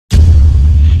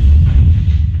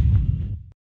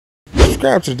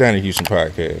subscribe to the Donnie Houston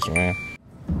podcast, man.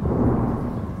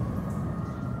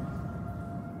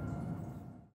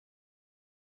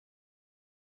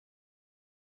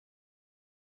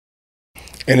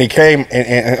 And he came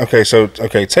and okay,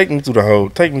 take me through the whole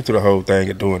thing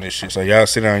of doing this shit. So y'all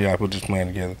sit down, y'all put this plan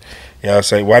together. Y'all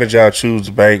say, why did y'all choose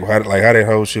the bank? How that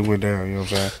whole shit went down? You know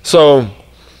what I'm saying? So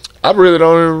I really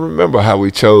don't even remember how we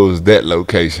chose that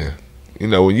location. You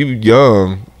know, when you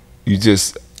young, you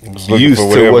just used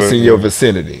to what's in your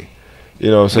vicinity.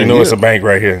 You know what I'm saying? You know, it's a bank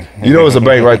right here. You know, it's a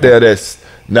bank right there that's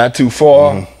not too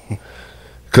far.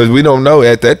 Because we don't know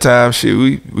at that time,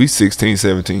 shit, we 16,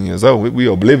 17 years old. We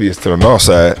oblivious to the north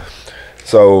side.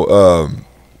 So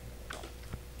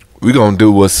we going to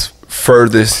do what's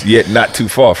furthest yet not too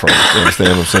far from it. You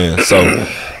understand what I'm saying? So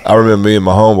I remember me and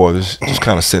my homeboy just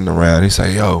kind of sitting around. He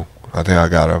said, yo, I think I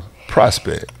got a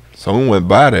prospect. So we went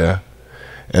by there,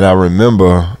 and I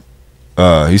remember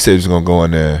he said he was going to go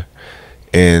in there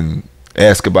and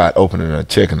ask about opening a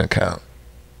checking account.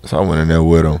 So I went in there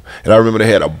with him. And I remember they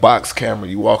had a box camera.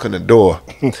 You walk in the door,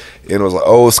 and it was an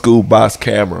old school box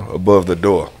camera above the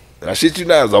door. And I shit you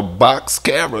not, it was a box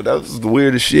camera. That was the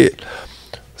weirdest shit.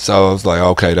 So I was like,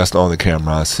 okay, that's the only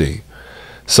camera I see.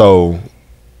 So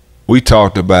we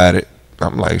talked about it.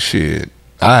 I'm like, shit,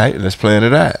 all right, let's plan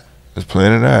it out. Let's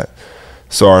plan it out.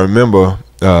 So I remember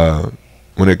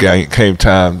when it came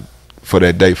time for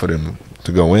that day for them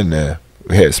to go in there,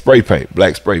 we had spray paint,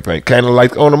 black spray paint, kind of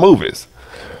like on the movies.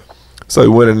 So we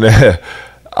went in there.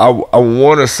 I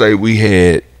want to say we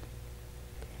had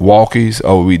walkies,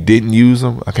 or we didn't use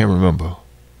them. I can't remember.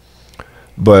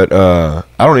 But I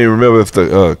don't even remember if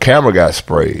the camera got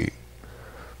sprayed.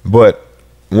 But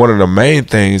one of the main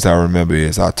things I remember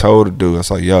is I told the dude, I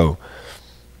was like, yo,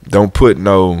 don't put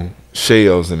no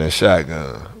shells in that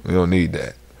shotgun. We don't need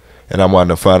that. And I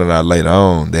wound up finding out later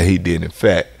on that he did, in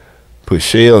fact, put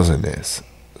shells in this.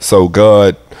 So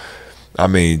God,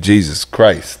 Jesus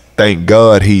Christ. Thank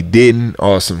God he didn't,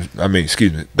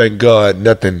 thank God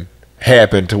nothing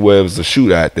happened to where it was a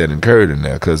shootout that occurred in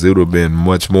there, because it would have been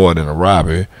much more than a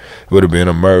robbery. It would have been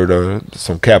a murder,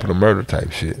 some capital murder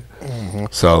type shit.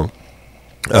 So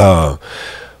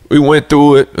we went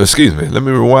through it. Let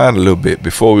me rewind a little bit.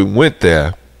 Before we went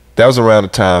there, that was around the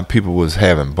time people was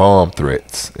having bomb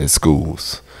threats in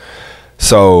schools.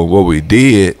 So what we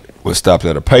did was stopped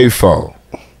at a payphone.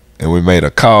 And we made a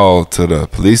call to the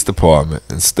police department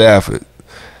in Stafford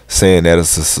saying that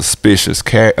it's a suspicious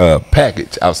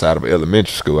package outside of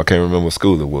elementary school. I can't remember what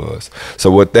school it was.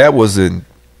 So what that was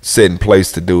set in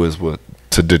place to do is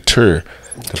to deter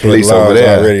the police over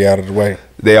there. Already out of the way.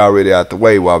 They already out the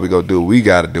way while we go do what we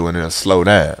got to do and then slow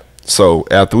down. So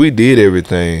after we did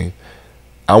everything,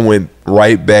 I went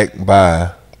right back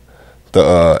by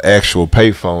the actual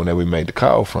payphone that we made the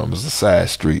call from. It was a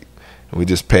side street. We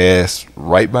just passed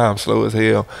right by him, slow as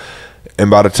hell.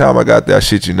 And by the time I got there, I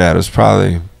shit you not, it was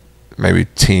probably maybe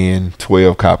 10,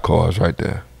 12 cop cars right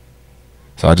there.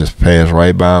 So I just passed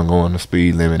right by him, going the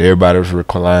speed limit. Everybody was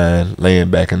reclined,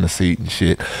 laying back in the seat and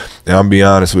shit. And I'm be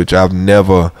honest with you, I've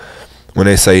never, when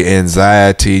they say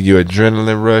anxiety, your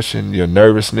adrenaline rushing, your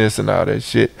nervousness and all that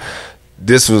shit,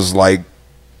 this was like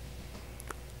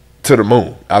to the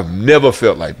moon. I've never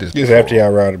felt like this before. This is after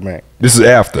y'all ride it back. This is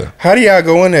after. How do y'all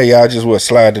go in there? Y'all just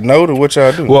slide the note, or what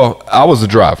y'all do? Well, I was the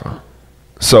driver.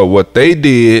 So what they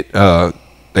did,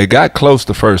 they got close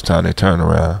the first time they turned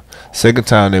around. Second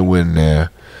time they went in there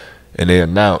and they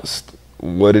announced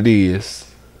what it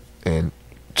is. And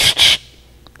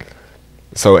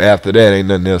so after that, ain't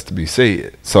nothing else to be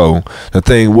said. So the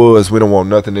thing was, we don't want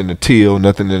nothing in the till,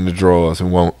 nothing in the drawers. We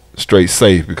want straight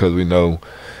safe, because we know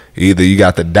either you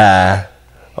got to die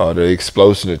or the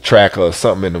explosion, the tracker, or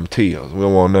something in them tills. We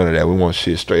don't want none of that. We want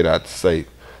shit straight out the safe.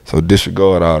 So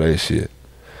disregard all that shit.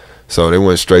 So they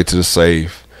went straight to the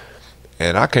safe,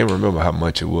 and I can't remember how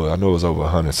much it was. I know it was over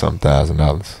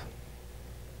 $100,000.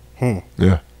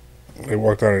 Yeah. They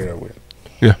walked out of there with it.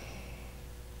 Yeah.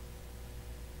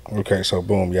 Okay, so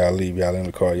boom, y'all leave, y'all in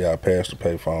the car, y'all pass the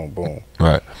payphone, boom.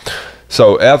 Right.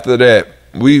 So after that,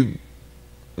 we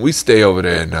stay over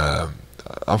there, and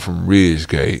I'm from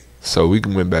Ridgegate, so we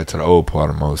went back to the old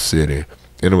part of Mo City,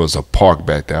 and it was a park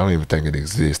back there. I don't even think it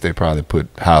exists. They probably put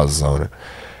houses on it.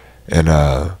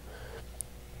 And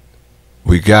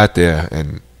we got there,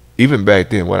 and even back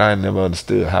then, what I never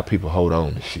understood, how people hold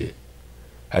on to shit.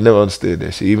 I never understood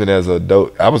that shit. Even as an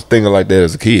adult, I was thinking like that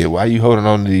as a kid. Why you holding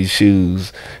on to these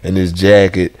shoes and this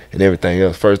jacket and everything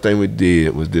else? First thing we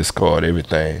did was discard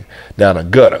everything down a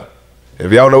gutter.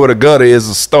 If y'all know what a gutter is,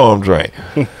 a storm drain.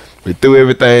 We threw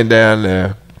everything down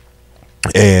there,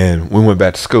 and we went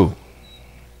back to school.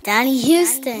 Donnie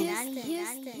Houston.